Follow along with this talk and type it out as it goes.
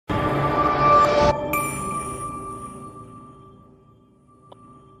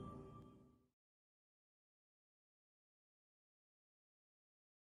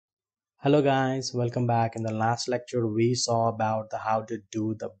Hello guys, welcome back. In the last lecture we saw about how to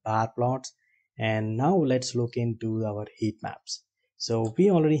do the bar plots, and now let's look into our heat maps. So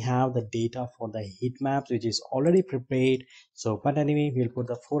we already have the data for the heat maps which is already prepared. But anyway, we'll put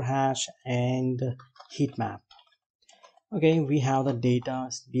the for hash and heat map. Okay, we have the data.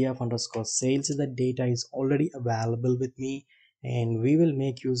 df underscore sales is the data is already available with me, and we will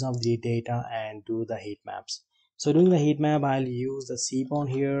make use of the data and do the heat maps. So doing the heat map, I'll use the cbound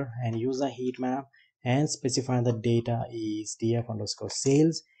here and use the heat map and specify the data is df underscore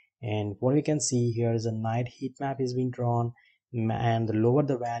sales. And what we can see here is a night heat map is being drawn, and the lower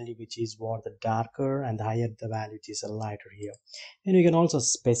the value, which is what the darker, and the higher the value, which is a lighter here. And you can also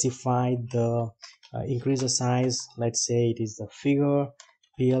specify the increase the size. Let's say it is the figure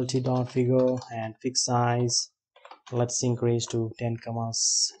plt dot figure, and fixed size let's increase to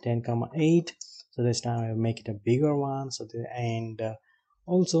 10,8. So this time I make it a bigger one.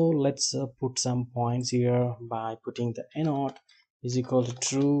 Also let's put some points here by putting the a0 is equal to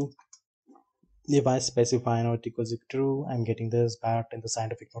true. If I specify not equals to true, I'm getting this but in the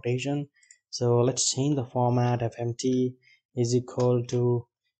scientific notation. So let's change the format. fmt is equal to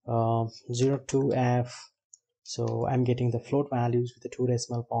 02f. So I'm getting the float values with the 2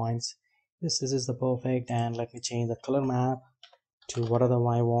 decimal points. This is the perfect. And let me change the color map to whatever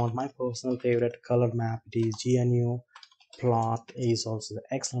I want. My personal favorite color map, it is GNU plot, is also the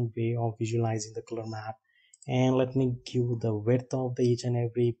excellent way of visualizing the color map. And let me give the width of the each and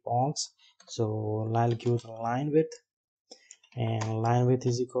every box. So I'll give the line width, and line width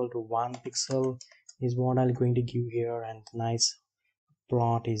is equal to 1 pixel is what I'm going to give here, and nice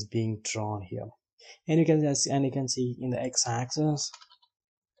plot is being drawn here. And you can see in the x-axis,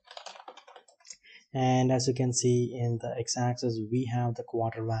 and as you can see in the x-axis we have the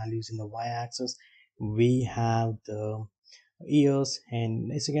quarter values. In the y-axis we have the years, and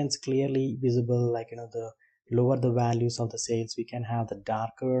as you can see clearly visible, the lower the values of the sales, we can have the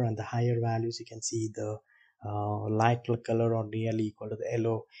darker, and the higher values you can see the light color or nearly equal to the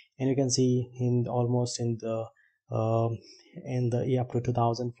yellow. And you can see in almost in the up to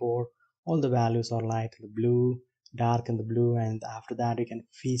 2004 all the values are light in the blue, dark in the blue, and after that you can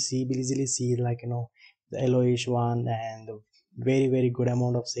easily see the yellowish one. And the very good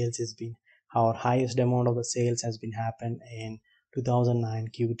amount of sales has been, our highest amount of the sales has been happened in 2009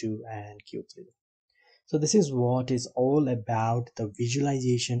 q2 and q3. So this is what is all about the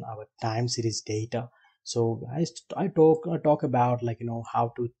visualization of a time series data. So I talk about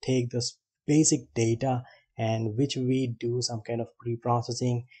how to take this basic data and which we do some kind of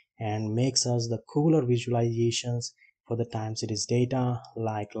pre-processing and makes us the cooler visualizations for the time series data,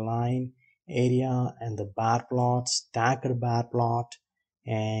 like line, area, and the bar plot, stacker bar plot,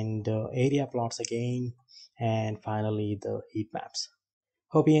 and area plots again, and finally the heat maps.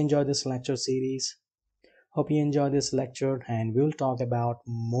 Hope you enjoy this lecture series. Hope you enjoy this lecture, and we'll talk about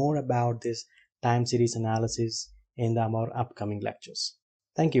more about this time series analysis in our upcoming lectures.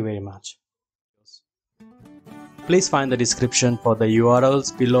 Thank you very much. Please find the description for the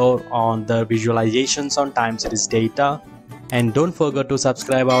URLs below on the visualizations on time series data, and don't forget to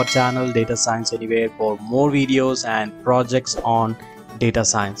subscribe our channel Data Science Anywhere for more videos and projects on data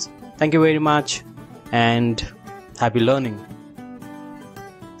science. Thank you very much and happy learning.